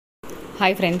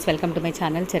Hi friends, welcome to my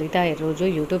channel Charita Erroju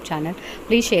YouTube channel.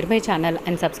 Please share my channel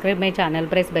and subscribe my channel.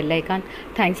 Press bell icon.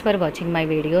 Thanks for watching my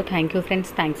video. Thank you friends.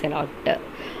 Thanks a lot.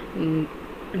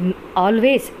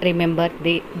 Always remember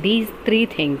these three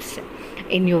things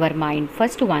in your mind.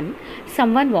 First one,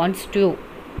 someone wants to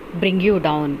bring you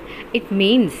down. It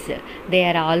means they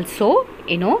are also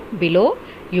below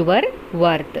your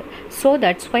worth. So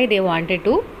that's why they wanted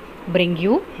to bring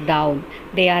you down.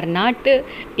 They are not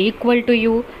equal to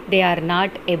you, they are not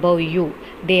above you,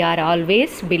 they are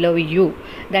always below you.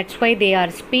 That's why they are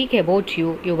speak about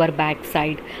you, your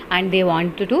backside, and they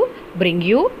want to bring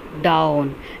you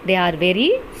down. They are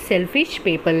very selfish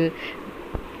people,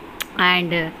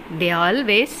 and they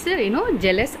always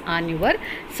jealous on your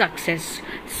success.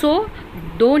 So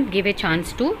don't give a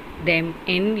chance to them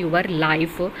in your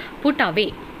life. Put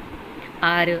away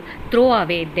or throw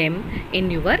away them in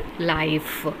your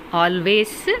life.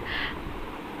 Always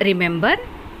remember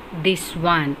this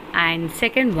one. And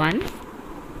second one,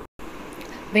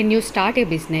 when you start a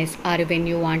business or when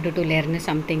you want to learn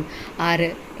something,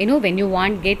 or when you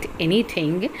want get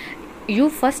anything,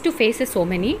 you first face so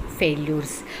many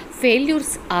failures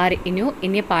are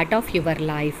in a part of your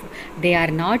life. They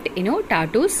are not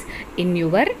tattoos in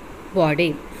your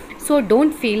body. So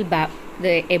don't feel bad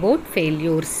about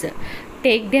failures.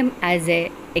 Take them as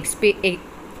bad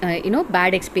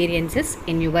experiences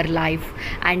in your life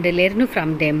and learn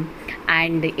from them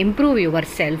and improve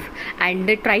yourself and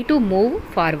try to move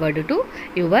forward to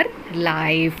your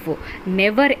life.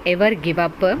 Never ever give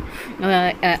up on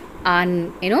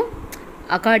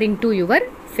according to your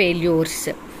failures.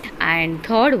 And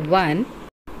third one,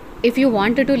 if you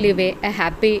wanted to live a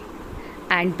happy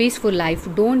and peaceful life,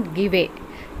 don't give a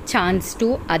chance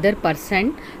to other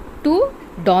person to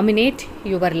dominate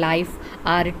your life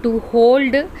or to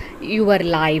hold your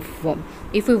life.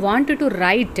 If you want to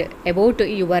write about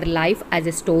your life as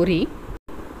a story,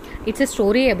 it's a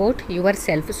story about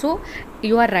yourself. So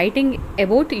you are writing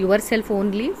about yourself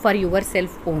only, for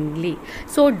yourself only.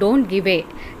 So don't give a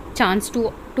chance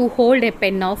to hold a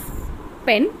pen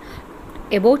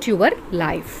about your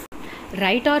life.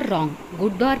 Right or wrong,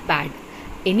 good or bad,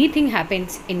 anything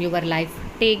happens in your life,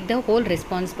 take the whole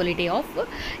responsibility of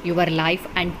your life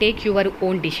and take your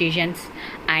own decisions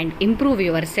and improve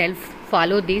yourself.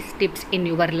 Follow these tips in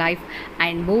your life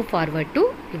and move forward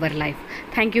to your life.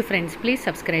 Thank you friends. Please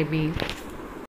subscribe me.